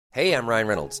Hey, I'm Ryan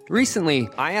Reynolds. Recently,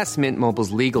 I asked Mint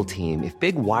Mobile's legal team if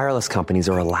big wireless companies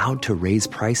are allowed to raise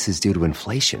prices due to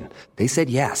inflation. They said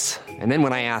yes. And then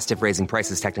when I asked if raising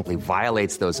prices technically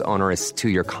violates those onerous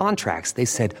two-year contracts, they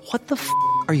said, "What the f***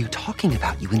 are you talking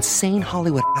about, you insane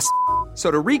Hollywood ass?" So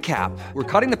to recap, we're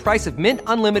cutting the price of Mint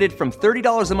Unlimited from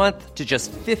 $30 a month to just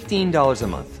 $15 a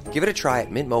month. Give it a try at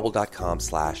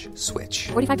mintmobile.com/switch.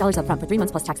 $45 up front for 3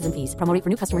 months plus taxes and fees. Promo rate for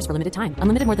new customers for limited time.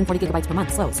 Unlimited more than 40 gigabytes per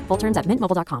month. Slows full terms at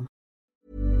mintmobile.com.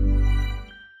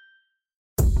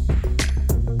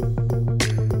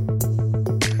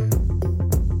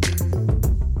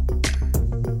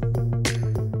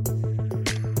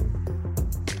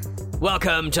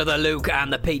 Welcome to the Luke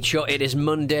and the Pete Show. It is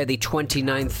Monday, the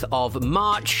 29th of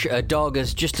March. A dog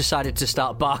has just decided to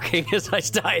start barking as I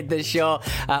started this show.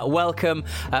 Welcome,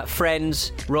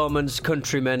 friends, Romans,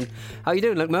 countrymen. How you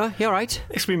doing, Luke Moore? You all right?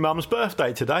 It's my mum's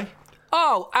birthday today.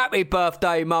 Oh, happy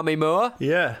birthday, Mummy Moore.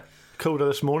 Yeah, called her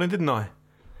this morning, didn't I?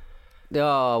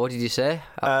 Oh, what did you say?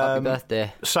 Happy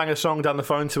birthday. Sang a song down the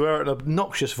phone to her at an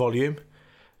obnoxious volume.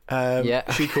 Yeah.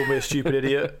 She called me a stupid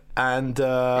idiot. And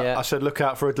I said, look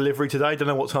out for a delivery today. Don't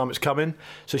know what time it's coming.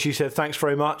 So she said, thanks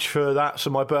very much for that. So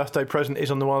my birthday present is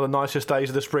on one of the nicest days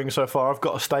of the spring so far. I've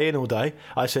got to stay in all day.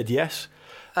 I said, yes.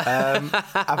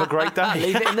 Have a great day.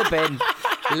 Leave it in the bin.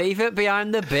 Leave it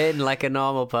behind the bin like a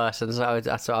normal person. So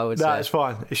that's what I would say. That's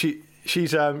fine.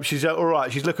 She's all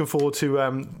right. She's looking forward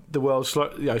to the world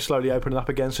slowly opening up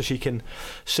again so she can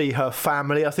see her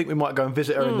family. I think we might go and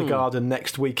visit her in the garden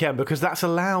next weekend because that's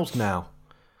allowed now.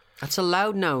 That's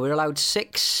allowed now. We're allowed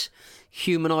 6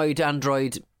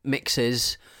 humanoid-android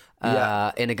mixes in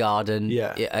a garden.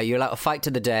 Yeah. You're allowed to fight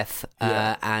to the death,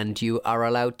 and you are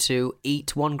allowed to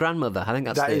eat one grandmother. I think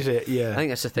that is it. Yeah, I think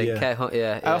that's the thing.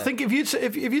 Yeah. I think if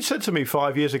you'd said to me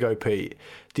 5 years ago, Pete,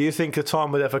 do you think a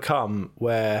time would ever come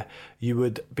where you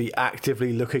would be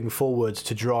actively looking forward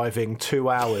to driving 2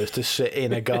 hours to sit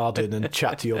in a garden and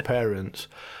chat to your parents?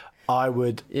 I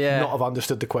would not have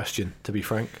understood the question, to be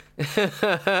frank.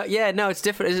 No, it's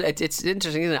different. Isn't it? It's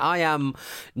interesting, isn't it? I am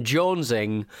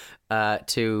jonesing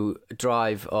to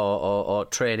drive or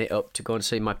train it up to go and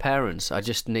see my parents. I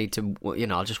just need to,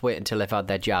 I'll just wait until they've had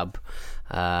their jab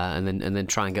and then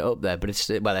try and get up there. But it's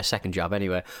their second job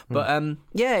anyway. But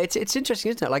it's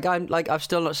interesting, isn't it? I've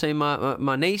still not seen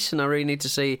my niece, and I really need to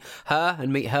see her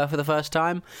and meet her for the first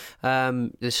time.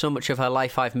 There's so much of her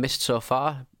life I've missed so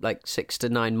far, like 6 to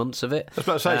 9 months of it. I was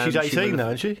about to say she's 18 now,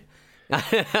 isn't she?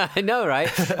 I know,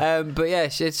 right? But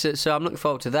yes, so I'm looking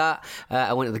forward to that.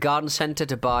 I went to the garden centre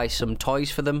to buy some toys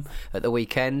for them at the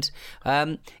weekend.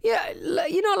 Like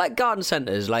garden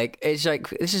centres, it's like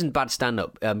this isn't bad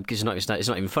stand-up because it's not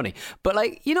even funny. But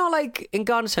like in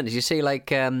garden centres, you see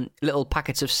little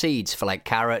packets of seeds for like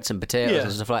carrots and potatoes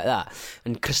and stuff like that,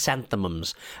 and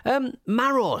chrysanthemums,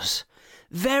 marrows.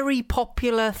 Very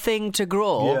popular thing to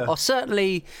grow, or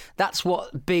certainly that's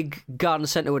what big garden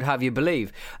centre would have you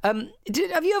believe. Have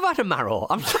you ever had a marrow?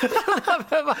 I'm not sure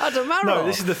I've ever had a marrow. No,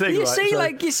 this is the thing. You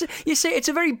see, it's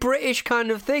a very British kind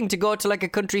of thing to go to like a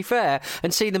country fair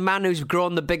and see the man who's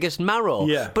grown the biggest marrow.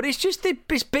 Yeah. But it's just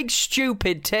this big,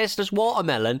 stupid, tasteless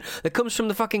watermelon that comes from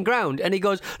the fucking ground, and he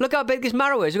goes, "Look how big this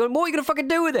marrow is." You're going, "What are you going to fucking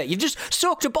do with it? You've just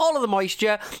soaked up all of the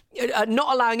moisture,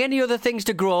 not allowing any other things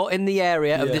to grow in the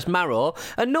area of this marrow."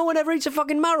 And no one ever eats a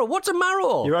fucking marrow. What's a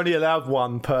marrow? You're only allowed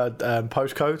one per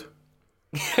postcode.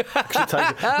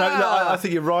 I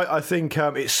think you're right. I think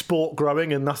it's sport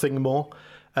growing and nothing more.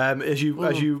 As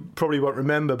you probably won't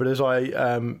remember, but as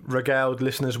I regaled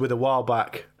listeners with a while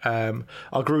back, I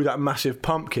grew that massive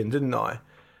pumpkin, didn't I?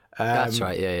 That's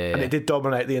right, yeah. And it did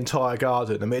dominate the entire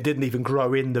garden. I mean, it didn't even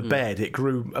grow in the bed. It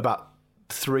grew about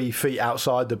 3 feet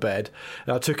outside the bed.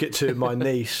 And I took it to my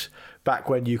niece back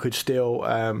when you could still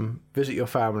visit your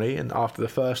family, and after the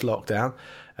first lockdown.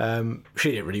 She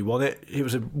didn't really want it. It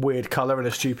was a weird colour and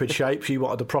a stupid shape. She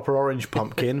wanted the proper orange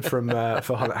pumpkin for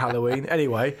Halloween.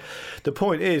 Anyway, the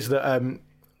point is that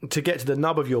to get to the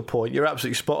nub of your point, you're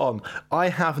absolutely spot on. I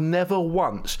have never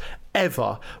once,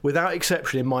 ever, without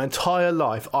exception in my entire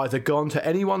life, either gone to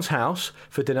anyone's house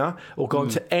for dinner or gone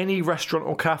to any restaurant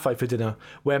or cafe for dinner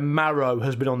where marrow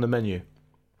has been on the menu.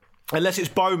 Unless it's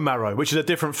bone marrow, which is a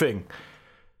different thing.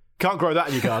 Can't grow that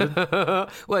in your garden.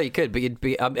 Well, you could, but you'd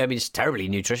be. I mean, it's terribly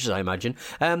nutritious, I imagine.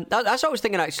 That's what I was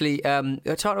thinking. Actually, talking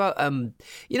about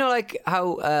like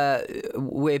how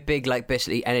we're big, like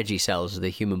basically energy cells of the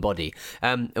human body,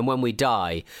 and when we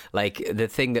die, like the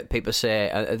thing that people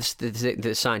say,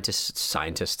 the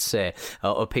scientists say,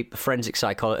 or people, forensic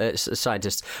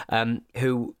scientists,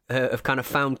 who have kind of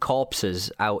found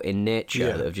corpses out in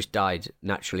nature that have just died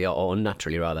naturally or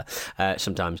unnaturally, rather,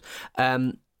 sometimes.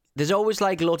 there's always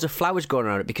like loads of flowers growing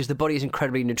around it because the body is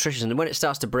incredibly nutritious, and when it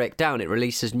starts to break down, it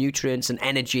releases nutrients and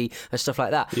energy and stuff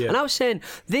like that. Yeah. And I was saying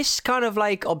this kind of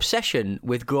like obsession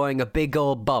with growing a big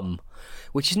old bum,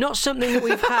 which is not something that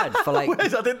we've had for like I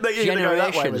didn't think you were going to go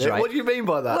that way with it. right? What do you mean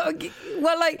by that?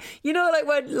 Well, like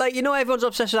when everyone's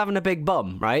obsessed with having a big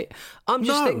bum, right? I'm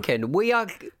just thinking we are.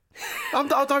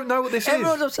 I don't know what this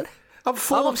Everyone's is. obsessed. I'm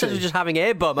 40. I'm obsessed with just having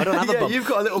a bum. I don't have a Yeah, bum. you've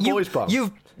got a little boy's bum.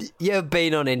 You've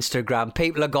been on Instagram.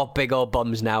 People have got big old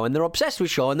bums now, and they're obsessed with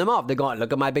showing them off. They're going,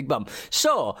 look at my big bum.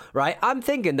 So, right, I'm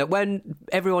thinking that when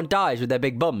everyone dies with their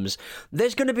big bums,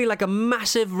 there's going to be like a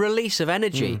massive release of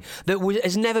energy that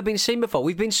has never been seen before.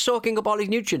 We've been soaking up all these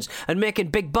nutrients and making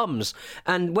big bums,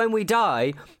 and when we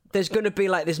die, there's going to be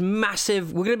like this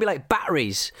massive. We're going to be like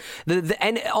batteries.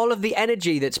 All of the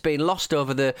energy that's been lost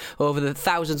over the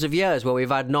thousands of years where we've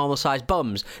had normal sized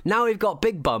bums. Now we've got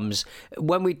big bums.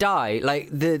 When we die, like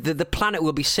the planet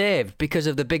will be saved because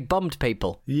of the big bummed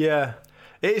people. Yeah,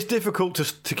 it's difficult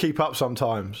to keep up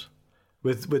sometimes.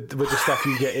 With the stuff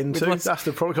you get into, that's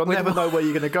the problem. I never know where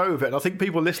you're going to go with it, and I think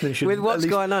people listening should what's at least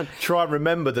going on? try and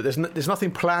remember that there's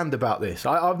nothing planned about this.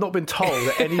 I've not been told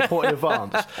at any point in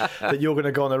advance that you're going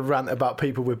to go on a rant about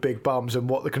people with big bums and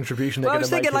what the contribution they're going to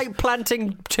make. I was thinking like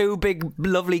planting 2 big,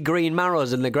 lovely green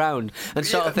marrows in the ground, and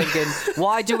sort of thinking,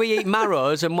 why do we eat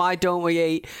marrows and why don't we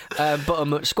eat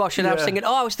butternut squash? And I was thinking,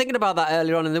 I was thinking about that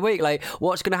earlier on in the week. Like,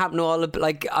 what's going to happen to all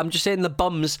the I'm just saying the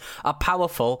bums are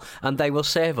powerful and they will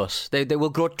save us. They will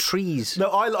grow trees. No,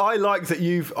 I like that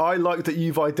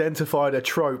you've identified a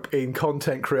trope in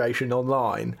content creation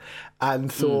online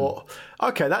and thought,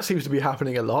 okay, that seems to be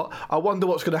happening a lot. I wonder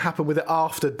what's going to happen with it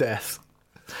after death.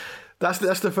 That's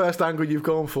the first angle you've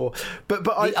gone for. But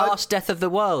the arse death of the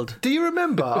world. Do you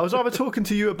remember? I was either talking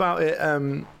to you about it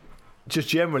just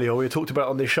generally, or we talked about it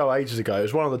on this show ages ago. It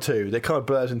was one of the two. They kind of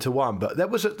blurs into one. But there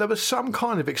was some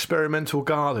kind of experimental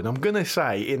garden, I'm going to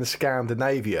say, in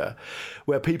Scandinavia,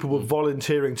 where people were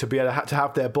volunteering to be able to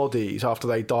have their bodies after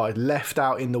they died left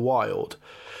out in the wild.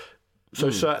 So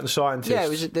certain scientists.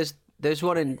 Yeah, there's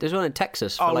one in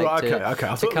Texas. For okay. I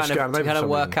thought to it was Scandinavia. to kind of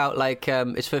work out like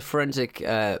it's for forensic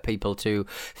people to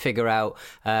figure out.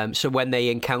 So when they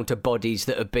encounter bodies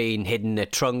that have been hidden in a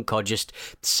trunk or just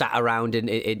sat around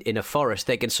in a forest,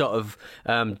 they can sort of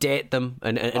date them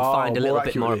and find a little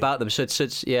bit more about them. So it's So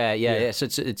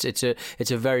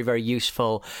it's a very, very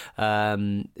useful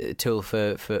tool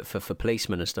for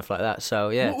policemen and stuff like that. So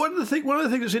yeah. One of the things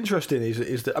that's interesting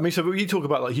is that, I mean, so when you talk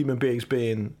about like human beings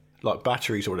being like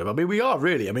batteries or whatever. I mean, we are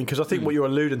really. I mean, because I think what you're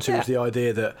alluding to is the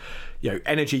idea that, you know,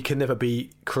 energy can never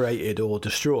be created or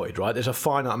destroyed, right? There's a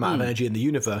finite amount of energy in the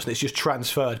universe, and it's just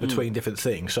transferred between different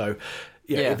things. So,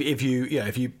 if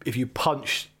you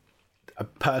punch a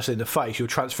person in the face, you'll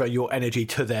transfer your energy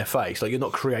to their face. Like, you're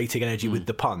not creating energy with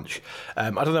the punch.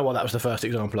 I don't know why that was the first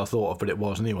example I thought of, but it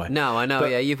was anyway. No, I know.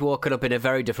 You've woken up in a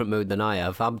very different mood than I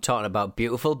have. I'm talking about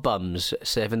beautiful bums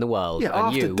saving the world. Yeah, and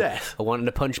after you death. are wanting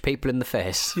to punch people in the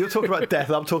face. You're talking about death,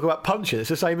 and I'm talking about punching. It's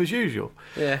the same as usual.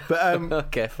 Yeah. But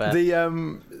okay, fair.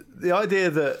 The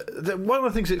idea that one of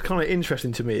the things that's kind of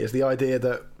interesting to me is the idea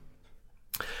that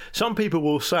some people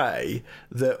will say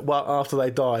that, well, after they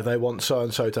die, they want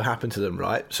so-and-so to happen to them,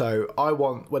 right? So I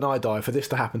want, when I die, for this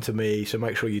to happen to me, so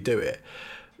make sure you do it.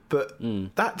 But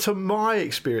that, to my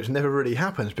experience, never really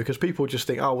happens, because people just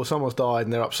think, oh, well, someone's died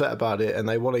and they're upset about it and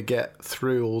they want to get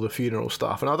through all the funeral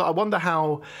stuff. And I wonder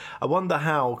how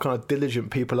kind of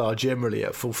diligent people are generally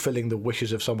at fulfilling the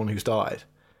wishes of someone who's died.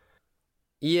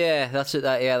 Yeah, that's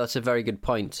a very good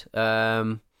point.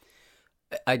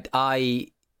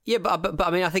 Yeah, but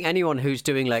I mean, I think anyone who's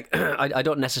doing like, I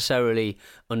don't necessarily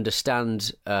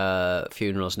understand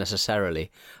funerals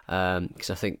necessarily, because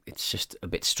I think it's just a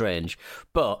bit strange.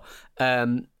 But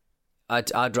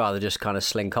I'd rather just kind of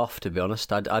slink off, to be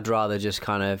honest. I'd rather just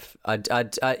kind of,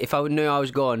 if I knew I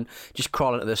was going, just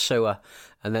crawl into the sewer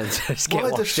and then just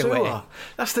get washed away.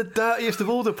 That's the dirtiest of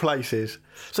all the places.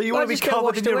 So you want to be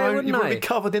covered in your own. You want to be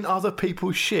covered in other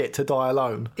people's shit to die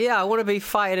alone. Yeah, I want to be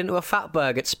fired into a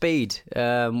fatberg at speed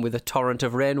with a torrent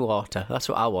of rainwater. That's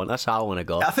what I want. That's how I want to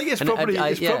go. I think it's probably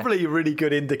probably a really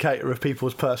good indicator of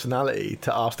people's personality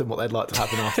to ask them what they'd like to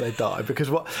happen after they die. Because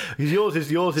yours is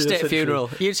state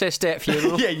funeral. You'd say state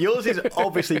funeral. Yeah, yours is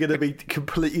obviously going to be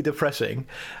completely depressing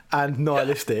and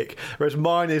nihilistic, whereas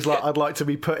mine is like, I'd like to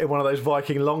be put in one of those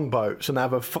Viking longboats and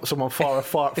have someone fire a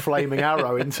flaming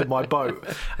arrow into my boat,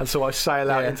 and so I sail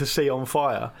out into sea on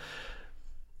fire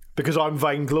because I'm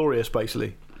vainglorious,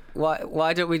 basically.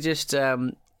 Why don't we just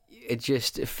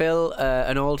fill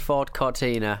an old Ford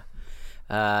Cortina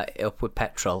up with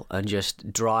petrol and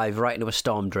just drive right into a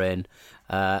storm drain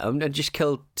and just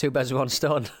kill two birds with one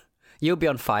stone? You'll be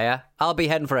on fire. I'll be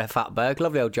heading for a fatberg.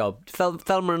 Lovely old job.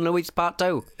 Thelma and Louise Part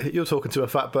 2. You're talking to a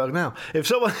fatberg now. If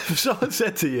someone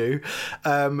said to you,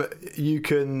 you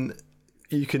can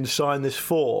sign this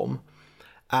form,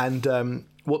 and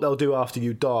what they'll do after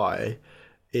you die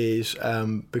is,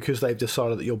 because they've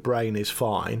decided that your brain is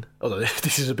fine, although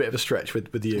this is a bit of a stretch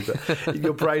with you, but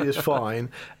your brain is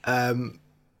fine,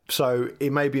 so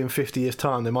it may be in 50 years'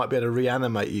 time they might be able to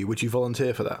reanimate you. Would you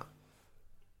volunteer for that?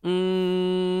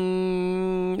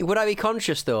 Would I be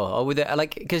conscious though, or would it,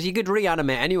 like, because you could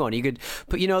reanimate anyone? You could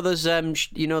put, those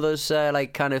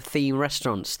like kind of theme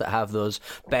restaurants that have those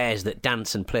bears that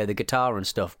dance and play the guitar and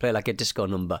stuff, play like a disco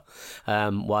number,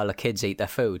 while the kids eat their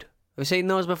food. Have you seen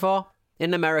those before?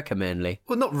 In America mainly.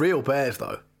 Well, not real bears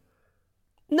though.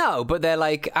 No, but they're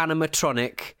like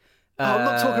animatronic. I'm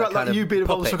not talking about like you being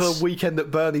involved in some kind of Weekend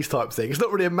at Bernie's type thing. It's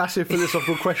not really a massive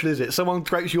philosophical question, is it? Someone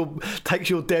takes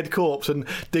your dead corpse and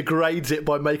degrades it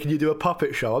by making you do a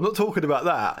puppet show. I'm not talking about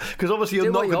that, because obviously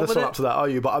you're not going to sign up to that, are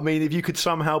you? But I mean, if you could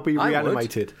somehow be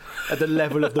reanimated at the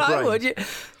level of the brain. I would.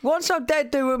 Once I'm dead,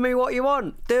 do with me what you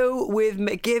want. Do with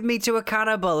me. Give me to a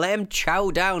cannibal. Let him chow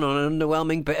down on an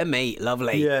underwhelming bit of meat.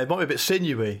 Lovely. Yeah, it might be a bit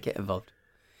sinewy. Get involved.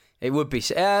 It would be.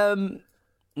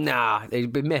 Nah,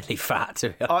 it'd be mainly fat.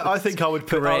 To be I think I would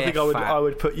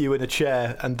put you in a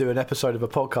chair and do an episode of a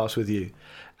podcast with you,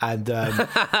 and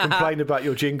complain about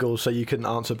your jingles so you couldn't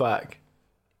answer back.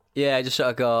 Yeah, just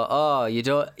sort of go, oh, you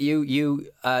don't, you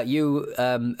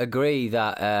agree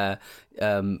that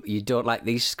you don't like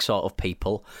these sort of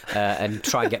people, and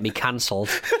try and get me cancelled.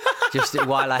 Just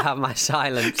while I have my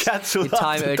silence. Cancelled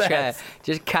after death.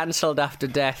 Just cancelled after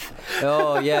death.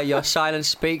 Oh, yeah, your silence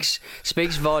speaks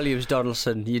volumes,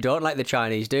 Donaldson. You don't like the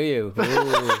Chinese, do you?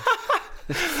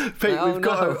 Pete,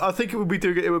 I think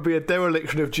it would be a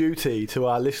dereliction of duty to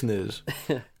our listeners,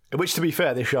 which, to be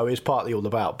fair, this show is partly all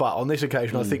about. But on this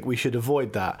occasion, I think we should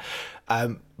avoid that.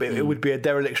 It would be a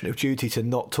dereliction of duty to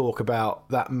not talk about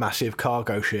that massive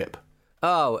cargo ship.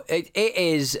 Oh, it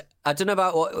is. I don't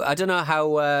know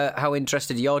how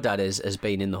interested your dad has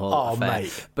been in the whole affair.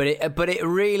 Mate. But it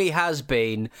really has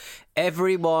been.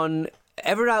 Everyone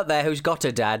out there who's got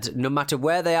a dad, no matter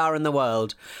where they are in the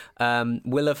world,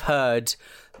 will have heard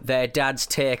their dad's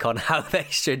take on how they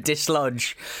should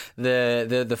dislodge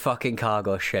the fucking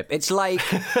cargo ship. It's like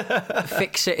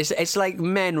fix it. It's like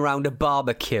men round a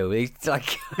barbecue. It's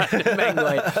like men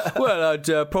going, well, I'd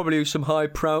probably use some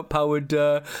high-powered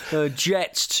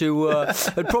jets to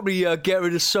I'd probably get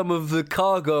rid of some of the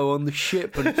cargo on the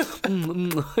ship, and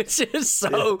it's just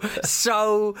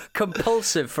so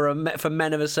compulsive for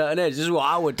men of a certain age. This is what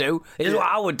I would do.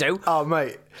 Oh,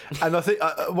 mate. And I think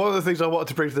one of the things I wanted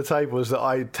to bring to the table is that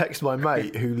I text my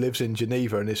mate who lives in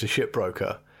Geneva and is a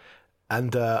shipbroker,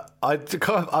 and I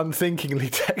kind of unthinkingly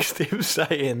text him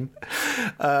saying,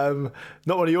 not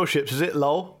one of your ships, is it,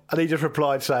 lol? And he just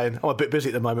replied saying, I'm a bit busy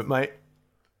at the moment, mate.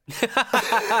 Because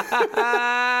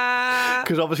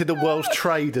obviously the world's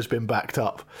trade has been backed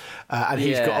up, and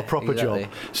he's got a proper job.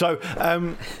 So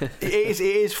it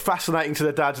is fascinating to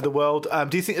the dads of the world.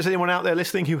 Do you think there's anyone out there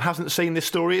listening who hasn't seen this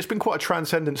story? It's been quite a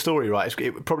transcendent story, right?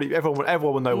 Probably everyone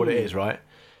will know what it is, right?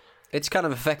 It's kind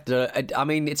of affected. I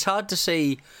mean, it's hard to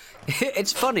see.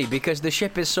 It's funny because the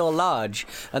ship is so large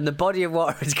and the body of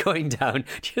water is going down.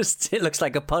 It looks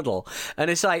like a puddle, and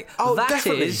it's like,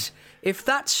 definitely. If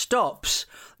that stops,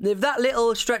 if that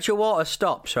little stretch of water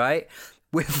stops, right,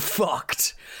 we're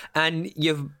fucked. And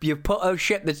you've put a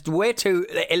ship that's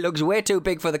it looks way too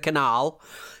big for the canal,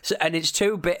 and it's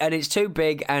too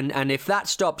big, and if that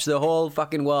stops, the whole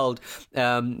fucking world,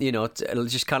 it'll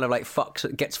just kind of like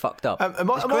gets fucked up.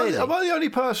 Am I the only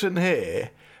person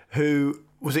here who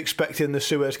was expecting the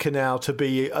Suez Canal to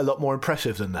be a lot more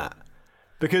impressive than that?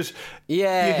 Because you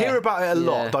hear about it a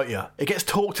lot, don't you? It gets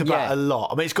talked about a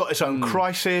lot. I mean, it's got its own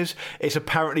crisis. It's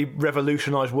apparently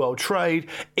revolutionised world trade.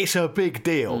 It's a big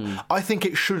deal. I think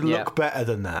it should look better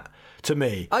than that, to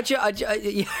me.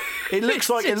 It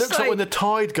looks like when the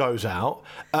tide goes out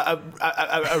at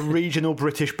a regional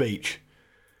British beach.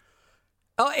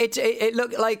 Oh, it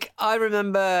looked like, I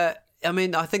remember. I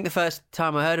mean, I think the first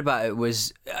time I heard about it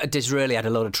was Disraeli had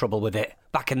a lot of trouble with it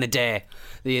back in the day.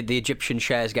 The Egyptian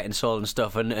shares getting sold and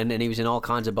stuff, and he was in all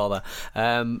kinds of bother.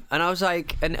 And I was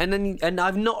like, and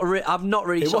I've not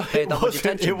really sort of paid that much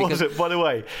attention. It wasn't. By the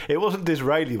way, it wasn't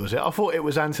Disraeli, was it? I thought it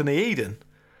was Anthony Eden.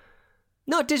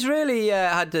 No, Disraeli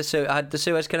had the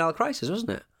Suez Canal crisis, wasn't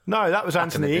it? No, that was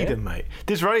Anthony Eden, mate.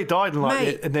 Disraeli died in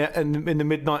the end of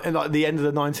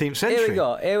the 19th century. Here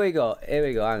we go.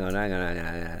 Hang on.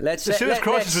 The Suez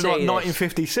crisis was like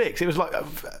 1956. It was like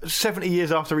 70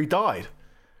 years after he died.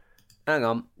 Hang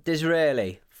on.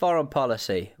 Disraeli, foreign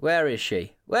policy. Where is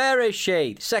she? Where is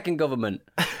she? Second government.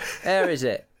 Where is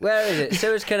it? Where is it?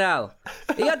 Suez Canal.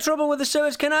 He had trouble with the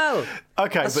Suez Canal.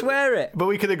 Okay, I swear it. But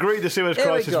we can agree the Suez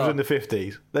crisis was in the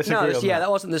 50s. Let's agree on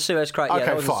that wasn't the Suez crisis.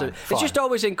 Okay, fine. It's just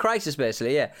always in crisis,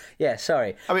 basically. Yeah.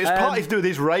 Sorry. I mean, it's partly to do with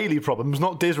Israeli problems,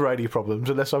 not Disraeli problems,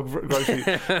 unless I've grossly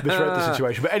misread the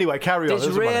situation. But anyway, carry on.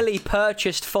 Disraeli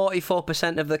purchased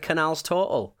 44% of the canal's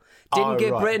total. Didn't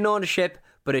give Britain ownership,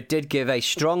 but it did give a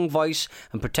strong voice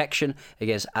and protection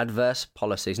against adverse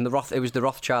policies. And it was the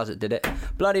Rothschilds that did it.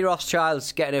 Bloody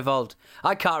Rothschilds getting involved.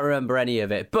 I can't remember any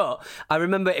of it, but I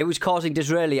remember it was causing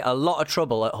Disraeli a lot of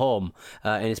trouble at home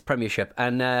in his premiership.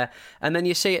 And then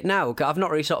you see it now. I've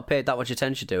not really sort of paid that much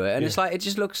attention to it. And it's like, it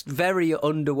just looks very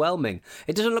underwhelming.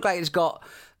 It doesn't look like it's got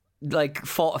like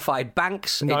fortified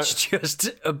banks. No. It's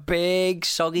just a big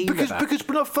soggy river. Because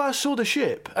when I first saw the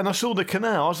ship and I saw the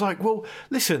canal, I was like, well,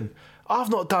 listen, I've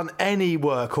not done any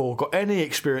work or got any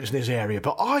experience in this area,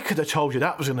 but I could have told you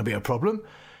that was going to be a problem.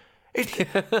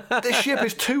 The ship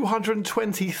is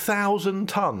 220,000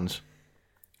 tonnes,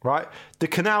 right? The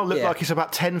canal looked like it's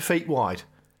about 10 feet wide.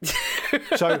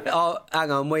 So,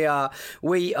 hang on, we are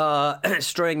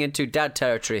straying into dad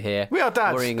territory here. We are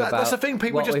dads. That's the thing.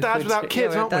 People are just dads without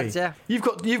kids, aren't we? Yeah.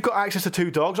 You've got access to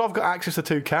 2 dogs. I've got access to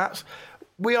 2 cats.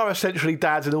 We are essentially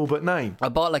dads in all but name. I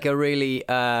bought like a really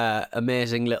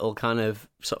amazing little kind of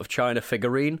sort of China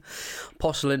figurine,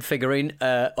 porcelain figurine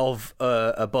of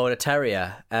a border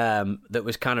terrier that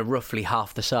was kind of roughly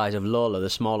half the size of Lola, the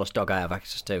smallest dog I have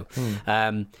access to.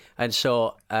 And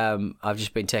so I've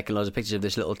just been taking loads of pictures of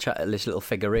this little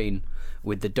figurine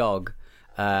with the dog.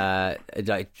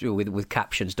 Like with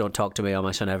captions, "Don't talk to me or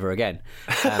my son ever again,"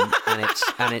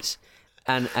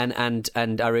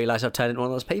 and I realise I've turned into one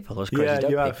of those people, those crazy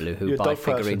dog people who buy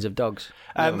figurines of dogs.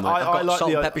 I've got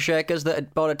salt and pepper shakers that are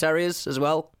border terriers as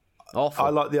well. Awful. I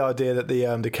like the idea that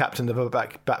the captain of a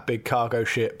that big cargo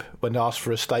ship, when asked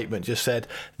for a statement, just said,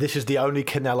 "This is the only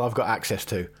canal I've got access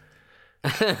to."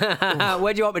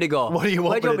 Where do you want me to go? What do you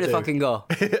want me to do? Where do you want me to fucking go?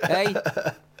 Hey?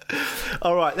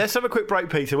 All right, let's have a quick break,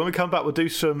 Peter. When we come back, we'll do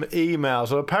some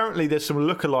emails. And apparently there's some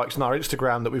lookalikes on our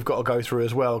Instagram that we've got to go through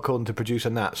as well, according to producer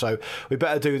Nat. So we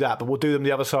better do that, but we'll do them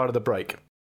the other side of the break.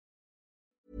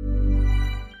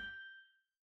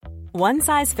 One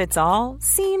size fits all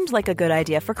seemed like a good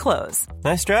idea for clothes.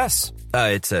 Nice dress.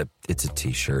 It's a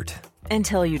T-shirt.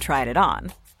 Until you tried it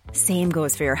on. Same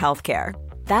goes for your healthcare.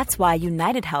 That's why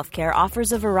United Healthcare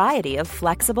offers a variety of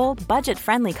flexible,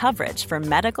 budget-friendly coverage for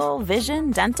medical,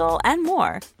 vision, dental, and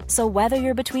more. So whether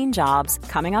you're between jobs,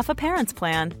 coming off a parent's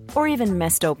plan, or even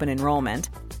missed open enrollment,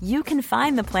 you can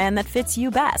find the plan that fits you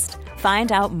best.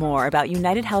 Find out more about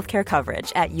United Healthcare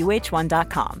coverage at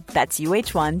uh1.com. That's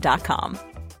uh1.com.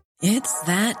 It's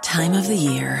that time of the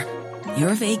year.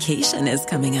 Your vacation is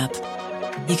coming up.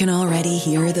 You can already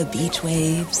hear the beach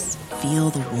waves,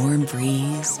 feel the warm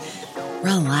breeze,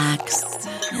 relax,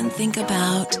 and think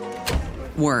about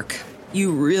work.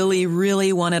 You really,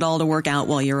 really want it all to work out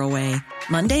while you're away.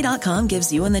 Monday.com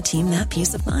gives you and the team that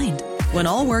peace of mind. When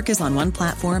all work is on one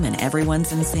platform and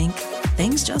everyone's in sync,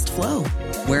 things just flow.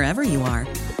 Wherever you are,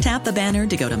 tap the banner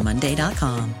to go to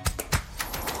Monday.com.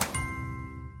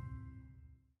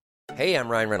 Hey, I'm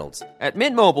Ryan Reynolds. At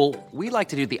Mint Mobile, we like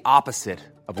to do the opposite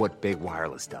of what Big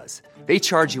Wireless does. They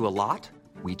charge you a lot.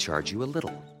 We charge you a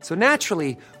little. So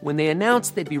naturally, when they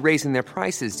announced they'd be raising their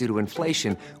prices due to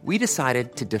inflation, we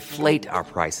decided to deflate our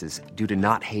prices due to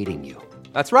not hating you.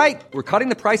 That's right. We're cutting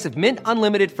the price of Mint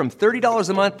Unlimited from $30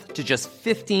 a month to just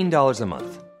 $15 a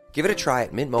month. Give it a try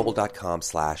at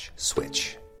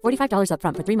mintmobile.com/switch. $45 up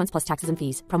front for 3 months plus taxes and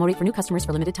fees. Promo rate for new customers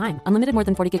for limited time. Unlimited more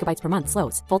than 40 gigabytes per month.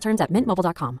 Slows full terms at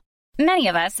mintmobile.com. Many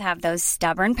of us have those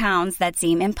stubborn pounds that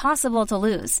seem impossible to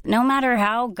lose, no matter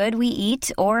how good we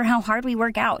eat or how hard we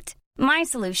work out. My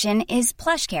solution is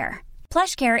PlushCare.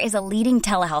 PlushCare is a leading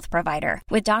telehealth provider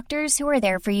with doctors who are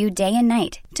there for you day and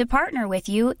night to partner with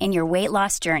you in your weight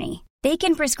loss journey. They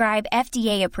can prescribe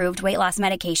FDA-approved weight loss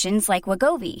medications like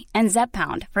Wegovy and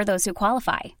Zepbound for those who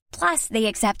qualify. Plus, they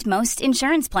accept most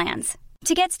insurance plans.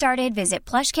 To get started, visit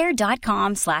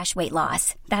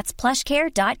plushcare.com/weightloss. That's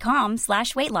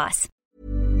plushcare.com/weightloss.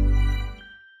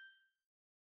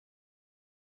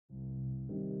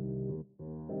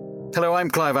 Hello, I'm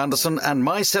Clive Anderson, and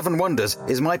My 7 Wonders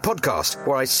is my podcast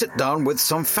where I sit down with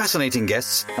some fascinating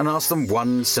guests and ask them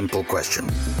one simple question.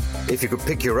 If you could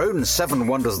pick your own 7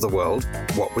 wonders of the world,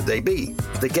 what would they be?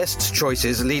 The guests'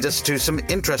 choices lead us to some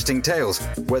interesting tales,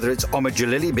 whether it's Omid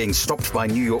Jalili being stopped by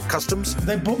New York Customs.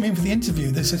 They brought me in for the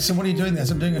interview. They said, so what are you doing there?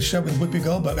 So I'm doing a show with Whoopi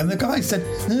Goldberg. And the guy said,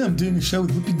 I'm doing a show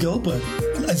with Whoopi Goldberg.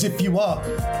 As if you are.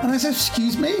 And I said,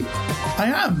 excuse me?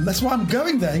 I am. That's why I'm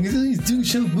going there. He's doing a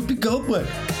show with Whoopi Goldberg.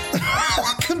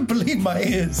 I couldn't believe my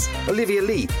ears. Olivia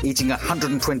Lee eating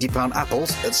 £120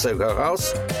 apples at Soho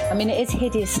House. I mean, it is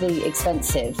hideously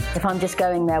expensive. If I'm just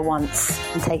going there once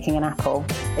and taking an apple,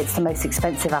 it's the most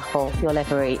expensive apple you'll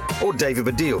ever eat. Or David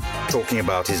Baddiel talking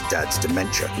about his dad's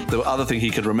dementia. The other thing he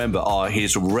can remember are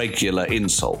his regular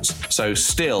insults. So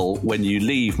still, when you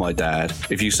leave my dad,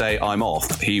 if you say, I'm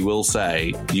off, he will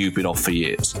say, you've been off for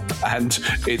years. And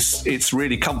it's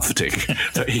really comforting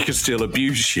that he can still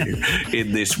abuse you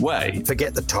in this way.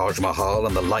 Forget the Taj Mahal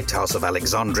and the Lighthouse of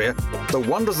Alexandria. The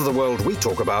wonders of the world we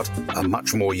talk about are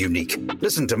much more unique.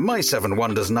 Listen to My 7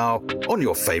 Wonders now on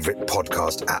your favourite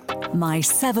podcast app. My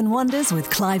 7 Wonders with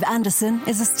Clive Anderson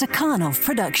is a Stakhanov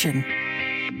production.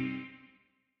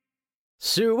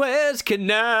 Suez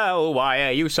Canal, why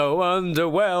are you so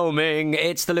underwhelming?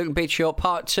 It's the Luke and Pete Show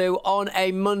Part 2 on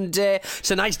a Monday.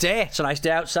 It's a nice day. It's a nice day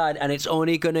outside, and it's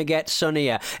only going to get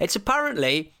sunnier. It's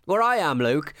apparently, where I am,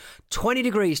 Luke, 20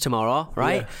 degrees tomorrow,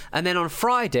 right? Yeah. And then on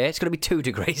Friday, it's going to be 2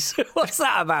 degrees. What's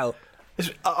that about?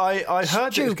 I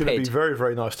heard it's going to be very,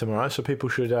 very nice tomorrow, so people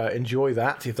should enjoy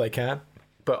that if they can.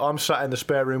 But I'm sat in the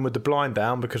spare room with the blind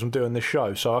down because I'm doing this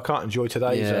show, so I can't enjoy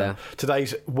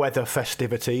today's weather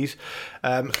festivities.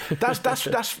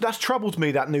 That's troubled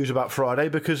me, that news about Friday,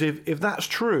 because if that's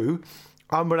true,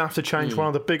 I'm going to have to change one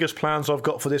of the biggest plans I've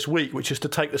got for this week, which is to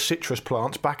take the citrus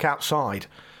plants back outside.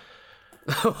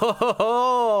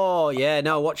 Oh, yeah,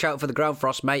 no, watch out for the ground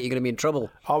frost, mate. You're going to be in trouble.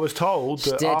 I was told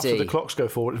that after the clocks go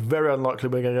forward, it's very unlikely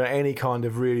we're going to get any kind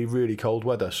of really, really cold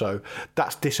weather. So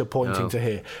that's disappointing to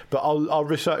hear. But I'll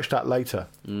research that later.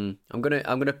 We're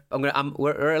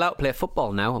allowed to play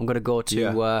football now. I'm going to go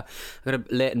to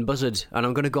Leighton Buzzard, and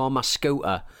I'm going to go on my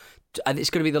scooter. And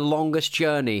it's going to be the longest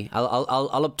journey.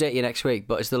 I'll update you next week,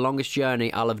 but it's the longest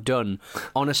journey I'll have done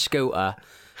on a scooter.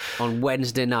 On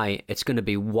Wednesday night, it's going to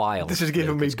be wild. This is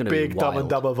giving me big Dumb and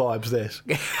Dumber vibes, this.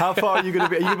 How far are you going to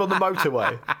be? Are you on the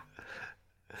motorway?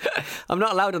 I'm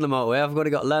not allowed on the motorway. I've already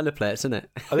got learner plates, isn't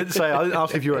it? I didn't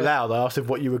ask if you were allowed. I asked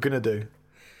what you were going to do.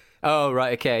 Oh,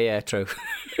 right. Okay. Yeah, true.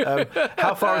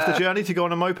 How far is the journey to go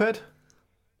on a moped? It's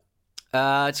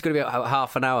going to be about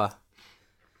half an hour.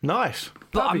 Nice.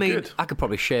 But I mean, good. I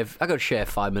could shave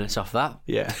 5 minutes off that.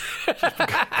 Yeah.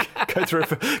 go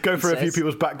for a few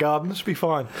people's back gardens, be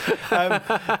fine.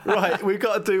 Right, we've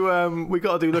got to do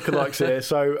lookalikes here.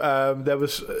 So there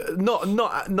was not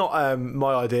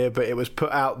my idea, but it was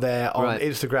put out there on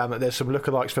Instagram that there's some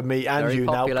lookalikes for me and very you.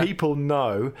 Popular. Now people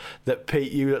know that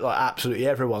Pete, you look like absolutely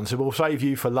everyone, so we'll save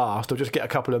you for last. I'll just get a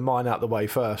couple of mine out the way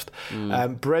first.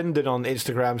 Brendan on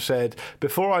Instagram said,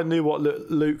 before I knew what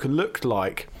Luke looked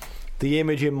like, the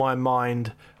image in my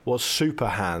mind was Super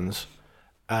Hands.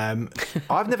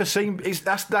 I've never seen...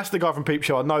 That's the guy from Peep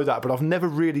Show, I know that, but I've never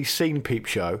really seen Peep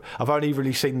Show. I've only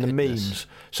really seen the memes.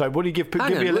 So would you give me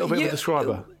a little bit of a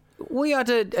describer? We had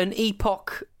an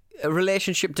epoch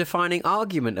relationship-defining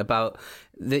argument about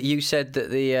that. You said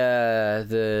that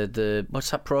the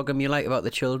what's that programme you like about the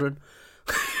children?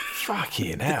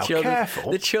 Fucking hell,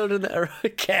 careful. The children that are...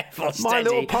 Careful, steady. My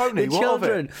Little Pony, the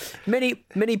children.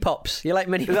 Mini pops. You like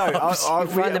mini pops?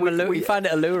 You find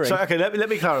it alluring. So, okay, let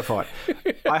me clarify.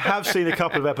 I have seen a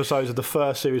couple of episodes of the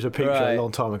first series of Peep Show a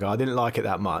long time ago. I didn't like it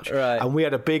that much. Right. And we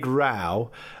had a big row.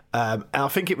 And I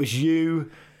think it was you,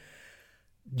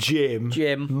 Jim,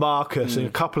 Marcus, and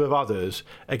a couple of others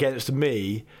against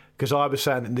me, because I was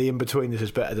saying that the In-Betweeners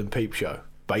is better than Peep Show.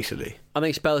 Basically, I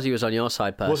think Spelsy was on your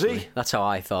side personally. Was he? That's how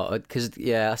I thought.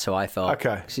 That's how I thought.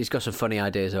 Okay, because he's got some funny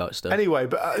ideas about stuff. Anyway,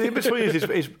 but the In-Betweeners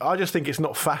is I just think it's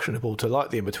not fashionable to like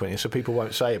the In-Betweeners, so people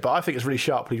won't say it. But I think it's really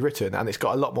sharply written, and it's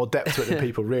got a lot more depth to it than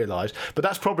people realise. But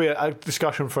that's probably a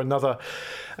discussion for another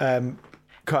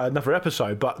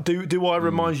episode. But do I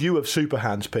remind you of Super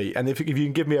Hands, Pete? And if you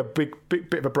can give me a big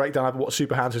bit of a breakdown of what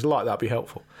Super Hands is like, that'd be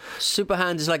helpful. Super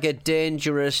Hands is like a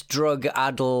dangerous,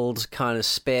 drug-addled kind of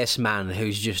spaceman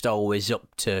who's just always up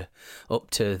to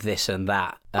this and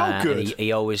that. Good.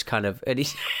 He always kind of he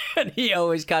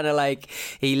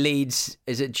leads.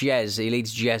 Is it Jez? He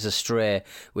leads Jez astray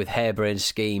with harebrained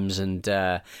schemes and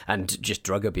just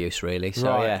drug abuse, really.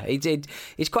 So yeah,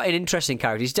 he's quite an interesting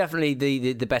character. He's definitely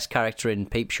the best character in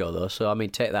Peep Show, though. So I mean,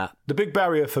 take that. The big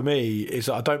barrier for me is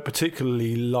that I don't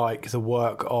particularly like the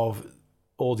work of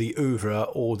or the oeuvre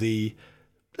or the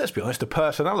let's be honest, the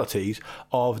personalities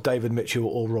of David Mitchell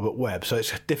or Robert Webb. So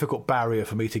it's a difficult barrier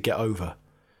for me to get over.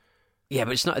 Yeah,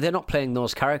 but it's not. They're not playing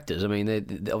those characters. I mean,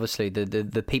 obviously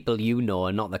the people you know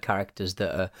are not the characters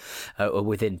that are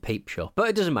within Peep Show. But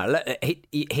it doesn't matter.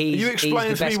 You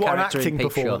explain to me what an acting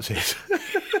performance is.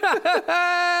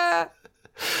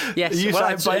 Yes, you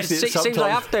well, it seems I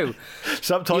have to.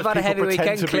 Sometimes you've had a heavy pretend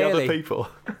weekend, to be other people.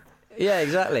 Yeah,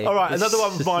 exactly. All right, another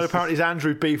one of mine apparently is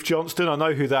Andrew Beef Johnston. I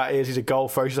know who that is. He's a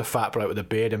golfer. He's a fat bloke with a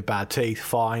beard and bad teeth.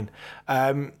 Fine.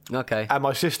 Okay. And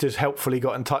my sister's helpfully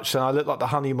got in touch saying I look like the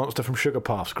honey monster from Sugar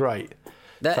Puffs. Great.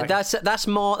 That's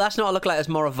more. That's not a look like. It's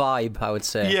more a vibe, I would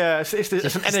say. Yeah, it's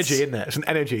an energy, isn't it? It's an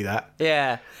energy that.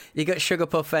 Yeah, you got Sugar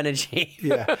Puff energy.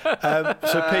 Yeah.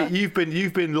 So Pete,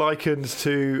 you've been likened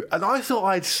to, and I thought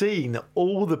I'd seen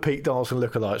all the Pete Donaldson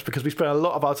lookalikes because we spent a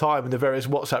lot of our time in the various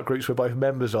WhatsApp groups we're both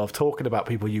members of talking about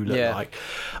people you look like.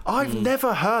 I've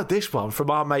never heard this one from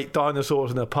our mate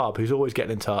Dinosaurs in the Pub, who's always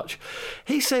getting in touch.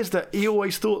 He says that he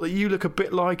always thought that you look a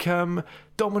bit like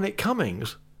Dominic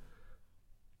Cummings.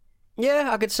 Yeah,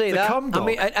 I could see the that. Cum dog. I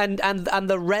mean, and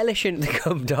the relish in the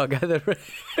cum dog, the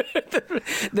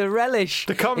relish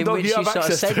the cum in dog which you you have sort of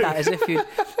access said to. that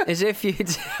as if you'd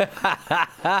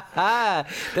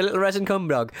the little resin cum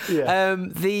dog. Yeah.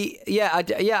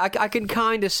 I can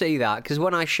kind of see that because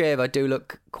when I shave, I do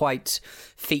look quite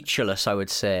featureless, I would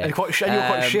say. And you're quite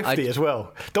shifty as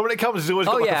well. Dominic Cummings has always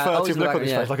got a furtive look on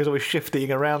his face, like he's always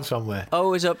shifting around somewhere.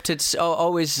 Always up to,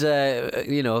 with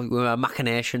my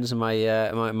machinations and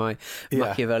my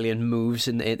Machiavellian moves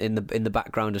in the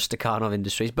background of Stakhanov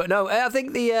Industries. But no, I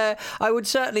think I would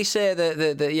certainly say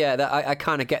that I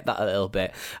kind of get that a little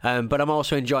bit. But I'm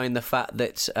also enjoying the fact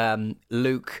that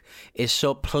Luke is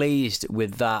so pleased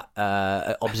with that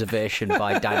observation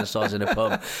by Dinosaurs in a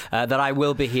Pub that I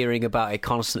will be hearing about it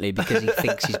constantly because he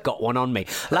thinks he's got one on me.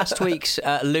 Last week's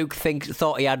Luke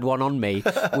thought he had one on me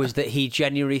was that he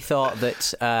genuinely thought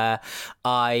that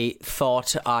I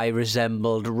thought I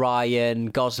resembled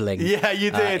Ryan Gosling. Yeah, you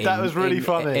did. That was really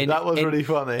funny. Really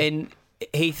funny.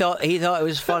 He thought it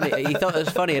was funny. He thought it was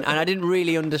funny, and I didn't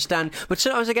really understand. But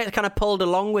sometimes I get kind of pulled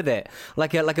along with it,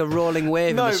 like a rolling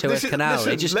wave in the Suez Canal.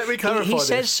 Listen, let me clarify he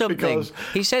says something. because...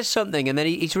 He says something, and then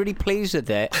he's really pleased with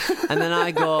it, and then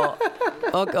I go,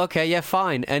 okay, yeah,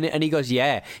 fine, and he goes,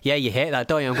 yeah, you hate that,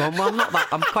 don't you? I'm going, well, I'm not that.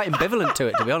 I'm quite ambivalent to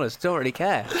it, to be honest. Don't really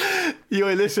care.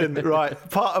 Listen, right,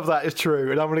 part of that is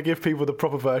true, and I'm going to give people the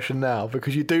proper version now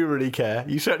because you do really care.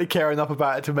 You certainly care enough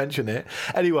about it to mention it.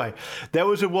 Anyway, there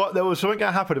was something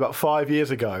that happened about 5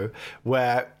 years ago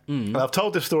where, and I've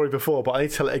told this story before, but I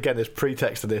need to tell it again. There's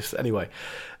pretext to this. Anyway,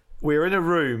 we were in a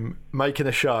room making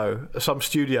a show, some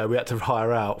studio we had to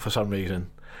hire out for some reason,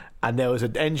 and there was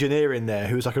an engineer in there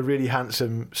who was like a really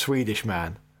handsome Swedish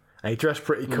man, and he dressed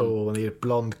pretty cool, and he had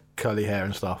blonde curly hair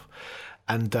and stuff.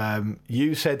 And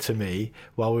you said to me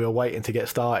while we were waiting to get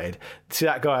started, see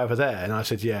that guy over there? And I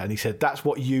said, yeah. And he said, that's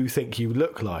what you think you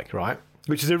look like, right?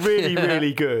 Which is a really,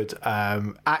 really good,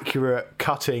 accurate,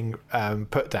 cutting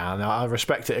put down. I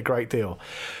respect it a great deal.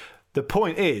 The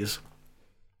point is,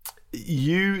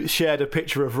 you shared a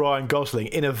picture of Ryan Gosling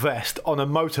in a vest on a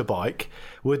motorbike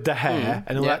with the hair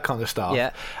and all that kind of stuff.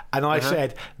 Yeah. And I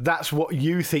said, that's what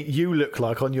you think you look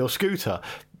like on your scooter.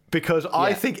 Because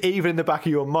I think even in the back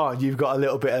of your mind, you've got a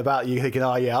little bit about you thinking,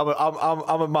 oh yeah, I'm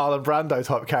a Marlon Brando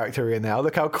type character here now.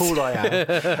 Look how cool I am.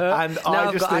 And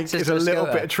I just think there's a little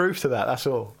bit of truth to that. That's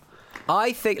all.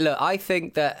 I think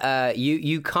that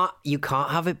you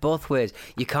can't have it both ways.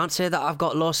 You can't say that I've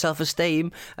got low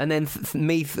self-esteem and then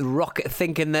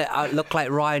thinking that I look like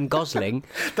Ryan Gosling.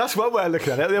 That's one way of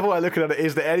looking at it. The other way of looking at it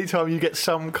is that anytime you get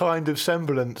some kind of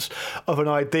semblance of an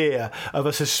idea, of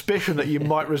a suspicion that you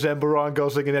might resemble Ryan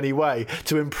Gosling in any way,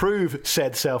 to improve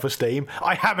said self-esteem,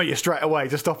 I hammer you straight away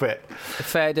to stop it.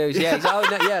 Fair dues, yeah.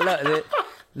 Look.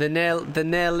 The nail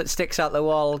that sticks out the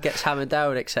wall gets hammered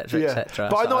down, etc., etc.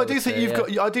 But I do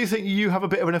think you have a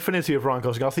bit of an affinity with Ryan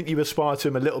Gosling. I think you aspire to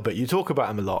him a little bit. You talk about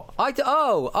him a lot.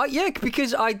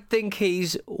 Because I think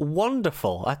he's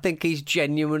wonderful. I think he's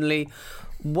genuinely.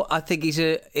 I think he's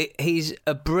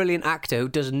a brilliant actor who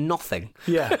does nothing.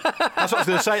 Yeah, that's what I was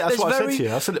going to say. That's what I said to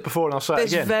you. I said it before and I'll say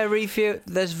it again.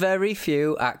 There's very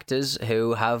few actors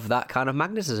who have that kind of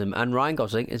magnetism, and Ryan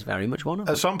Gosling is very much one of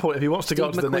them. At some point, if he wants to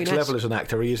go to the next level as an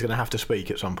actor, he is going to have to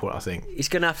speak at some point, I think. He's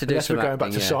going to have to do some acting. We're going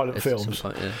back to silent films.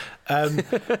 Cool,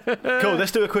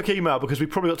 let's do a quick email because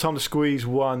we've probably got time to squeeze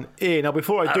one in. Now,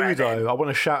 before I do, I want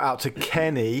to shout out to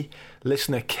Kenny,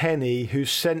 listener Kenny, who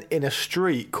sent in a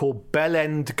street called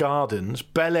Bellenden Gardens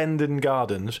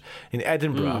in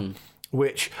Edinburgh,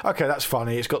 which, okay, that's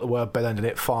funny. It's got the word Bell End in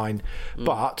it, fine.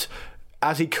 But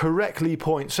as he correctly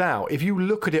points out, if you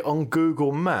look at it on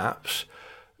Google Maps,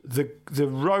 the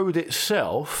road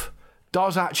itself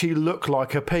does actually look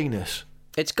like a penis.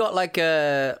 It's got like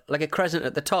a crescent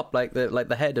at the top, like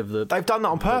the head of the. They've done that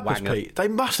on purpose, Pete. They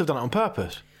must have done it on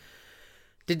purpose.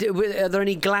 Are there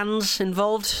any glands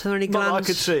involved? Are there any glands? Not that I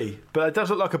could see, but it does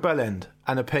look like a bell end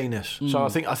and a penis. So I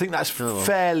think that's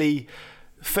fairly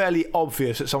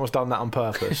obvious that someone's done that on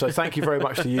purpose. So thank you very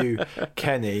much to you,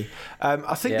 Kenny.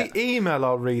 I think the email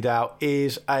I'll read out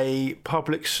is a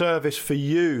public service for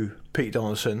you, Pete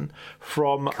Donaldson,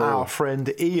 from our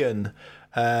friend Ian.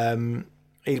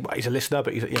 He's a listener,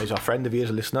 but he's our friend if he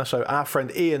is a listener. So our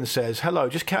friend Ian says, hello,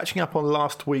 just catching up on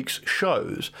last week's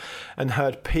shows and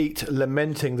heard Pete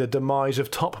lamenting the demise of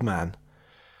Top Man.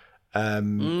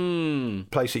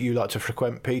 Place that you like to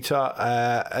frequent, Peter.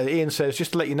 Ian says,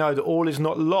 just to let you know that all is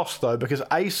not lost, though, because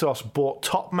ASOS bought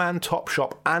Top Man,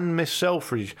 Topshop and Miss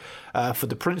Selfridge for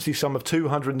the princely sum of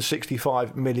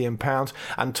 £265 million,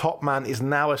 and Top Man is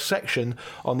now a section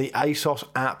on the ASOS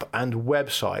app and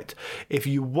website. If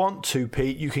you want to,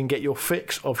 Pete, you can get your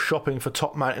fix of shopping for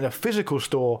Top Man in a physical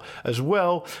store as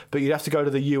well, but you'd have to go to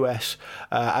the US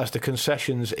as the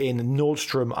concessions in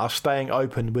Nordstrom are staying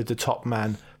open with the Top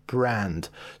Man brand.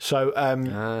 So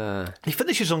he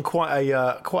finishes on quite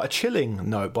a chilling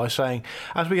note by saying,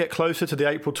 as we get closer to the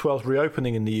April 12th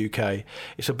reopening in the UK,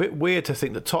 it's a bit weird to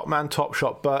think that Top Man,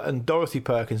 Topshop, Burton, Dorothy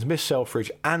Perkins, Miss Selfridge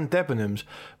and Debenhams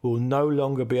will no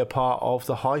longer be a part of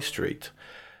the high street.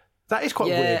 That is quite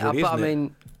weird, really, isn't it? I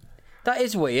mean, that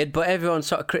is weird, but everyone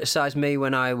sort of criticised me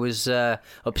when I was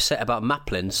upset about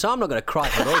Maplin, so I'm not going to cry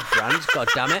for those brands, God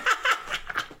damn it.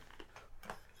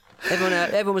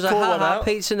 Everyone was like,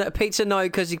 Pete's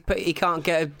annoyed because he can't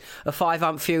get a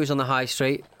 5-amp fuse on the high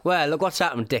street. Well, look what's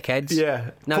happened, dickheads.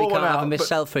 Yeah. Now he can't have a Miss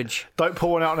Selfridge. Don't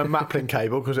pour one out on a Maplin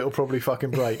cable because it'll probably fucking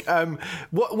break.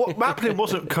 What Maplin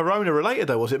wasn't Corona related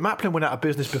though, was it? Maplin went out of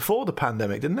business before the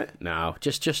pandemic, didn't it? No,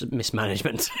 just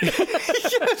mismanagement.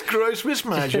 Yes, gross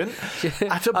mismanagement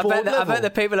at a board level. I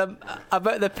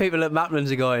bet the people at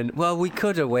Maplin's are going, well, we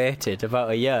could have waited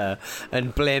about a year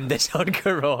and blamed this on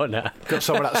Corona. Got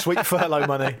some of that sweet furlough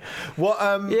money. What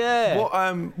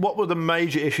were the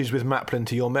major issues with Maplin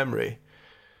to your memory?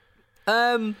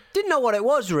 Didn't know what it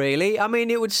was really. I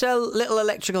mean, it would sell little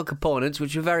electrical components,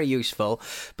 which were very useful,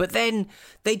 but then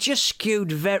they just skewed.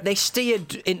 They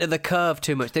steered into the curve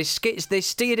too much. They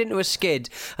steered into a skid,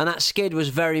 and that skid was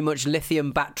very much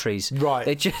lithium batteries.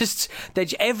 Right.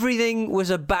 Everything was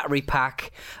a battery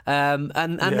pack, and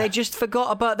they just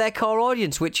forgot about their core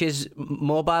audience, which is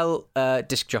mobile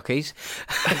disc jockeys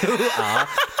who are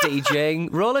DJing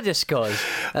roller discos,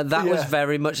 and that was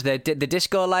very much the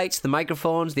disco lights, the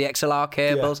microphones, the XLR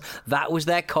cables. That was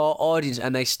their core audience,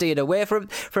 and they steered away from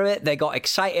it. They got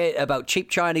excited about cheap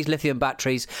Chinese lithium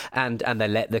batteries, and they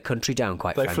let the country down.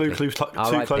 They flew too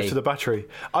close to the battery.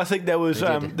 I think there was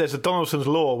there's a Donaldson's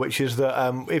law, which is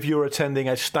that if you're attending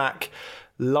a Stack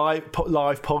live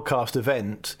podcast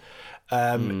event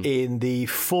in the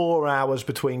 4 hours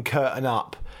between curtain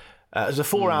up, there's a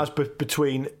 4 hours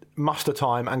between muster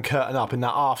time and curtain up in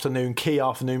that key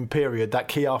afternoon period, that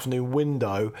key afternoon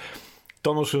window.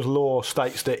 Donaldson's law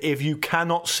states that if you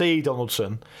cannot see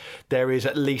Donaldson, there is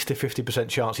at least a 50%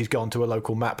 chance he's gone to a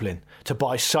local Maplin to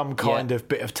buy some kind of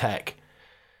bit of tech.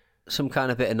 Some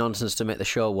kind of bit of nonsense to make the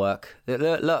show work.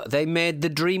 Look, they made the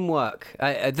dream work.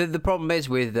 The problem is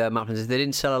with Maplins is they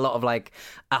didn't sell a lot of like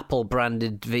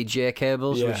Apple-branded VGA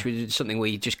cables, which was something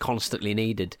we just constantly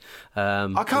needed.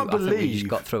 I can't believe we just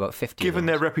got through about 50. Given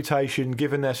their reputation,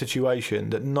 given their situation,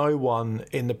 that no one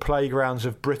in the playgrounds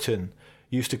of Britain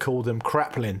used to call them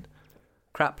Craplin.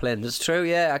 Craplin, that's true,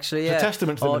 actually, It's a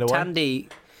testament to them in a way.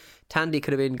 Tandy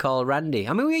could have been called Randy.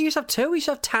 I mean, we used to have two. We used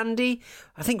to have Tandy.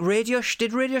 I think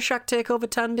did Radio Shack take over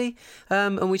Tandy?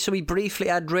 And we briefly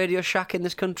had Radio Shack in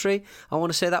this country. I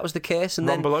want to say that was the case. And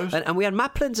Rumbelows. And we had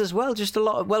Maplins as well, just a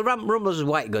lot of... Well, Rumbelows was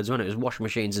white goods, wasn't it? It was washing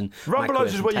machines and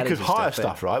Rumbelows is where you could hire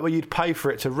stuff, right? Where you'd pay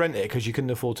for it to rent it because you couldn't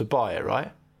afford to buy it,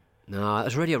 right? No, it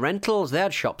was Radio Rentals. They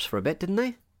had shops for a bit, didn't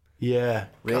they? Yeah.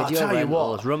 Radio God, I tell you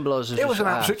what, Rumbelows it was an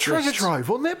absolute treasure trove,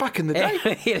 wasn't it, back in the day?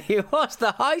 It was.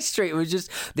 The high street was just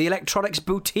the electronics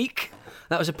boutique.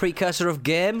 That was a precursor of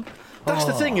Game. That's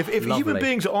the thing. If human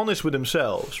beings are honest with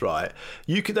themselves, right,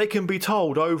 they can be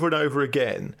told over and over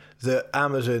again that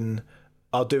Amazon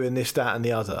are doing this, that, and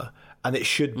the other, and it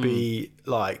should be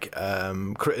like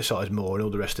criticised more and all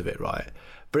the rest of it, right?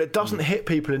 But it doesn't hit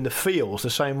people in the feels the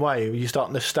same way. You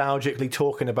start nostalgically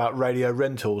talking about Radio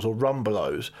Rentals or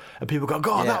Rumbelows, and people go,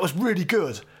 God, that was really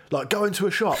good. Like, going to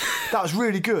a shop, that was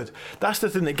really good. That's the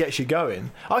thing that gets you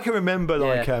going. I can remember,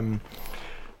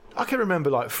 I can remember,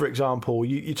 like, for example,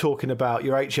 you're talking about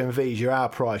your HMVs, your Our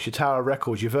Price, your Tower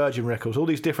Records, your Virgin Records, all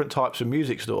these different types of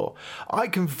music store. I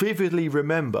can vividly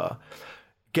remember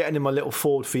getting in my little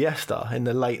Ford Fiesta in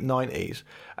the late 90s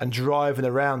and driving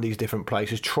around these different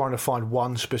places trying to find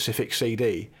one specific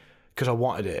CD because I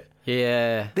wanted it.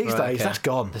 Yeah. These days, that's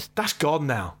gone. That's gone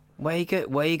now. Where you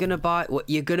going to buy?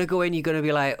 You're going to go in, you're going to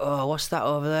be like, oh, what's that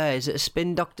over there? Is it a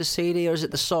Spin Doctor CD or is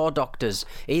it the Saw Doctors?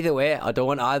 Either way, I don't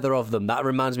want either of them. That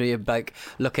reminds me of like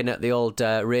looking at the old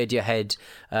Radiohead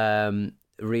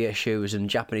reissues and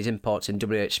Japanese imports in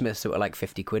WH Smiths that were like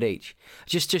 50 quid each.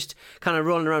 Just kind of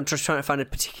rolling around just trying to find a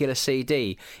particular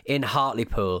CD in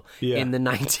Hartlepool in the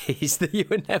 90s that you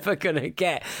were never going to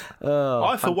get. Oh,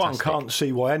 I, for one, can't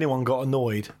see why anyone got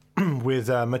annoyed with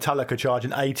Metallica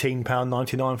charging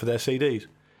 £18.99 for their CDs.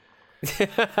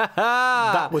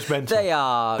 That was mental. They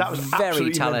are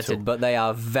very talented, mental. but they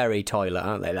are very toilet,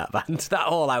 aren't they, that band? That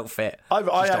whole outfit.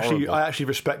 I actually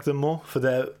respect them more for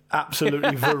their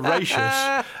absolutely voracious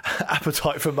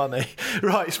appetite for money.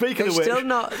 Right, speaking of which, still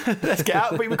not. Let's get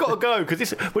out. We've got to go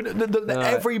because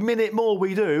every minute more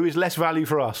we do is less value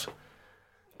for us.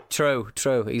 True,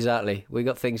 exactly. We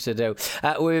got things to do.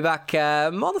 We'll be back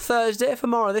on the Thursday for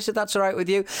more of this, if that's all right with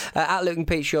you. At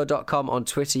lukeandpeteshow.com on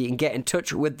Twitter. You can get in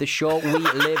touch with the show. We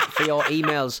live for your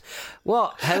emails.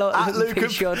 What? Hello at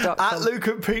lukeandpeteshow.com. At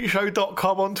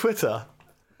lukeandpeteshow.com on Twitter.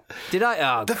 Did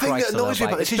I? Oh, the thing that annoys me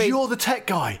about this is you're the tech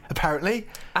guy, apparently.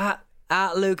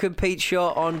 At Luke and Pete Show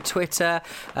on Twitter.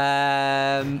 Hello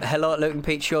at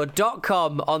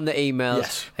lukeandpeteshow.com on the emails.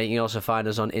 Yes. And you can also find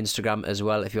us on Instagram as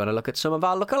well if you want to look at some of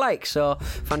our lookalikes. So,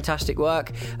 fantastic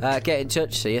work. Get in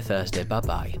touch. See you Thursday.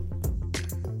 Bye-bye.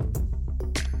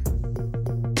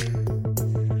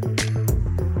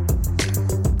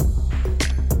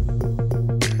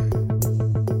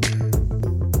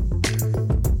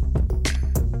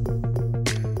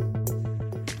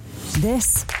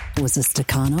 This was a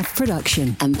Stakhanov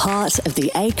production and part of the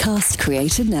Acast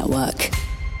Creative Network.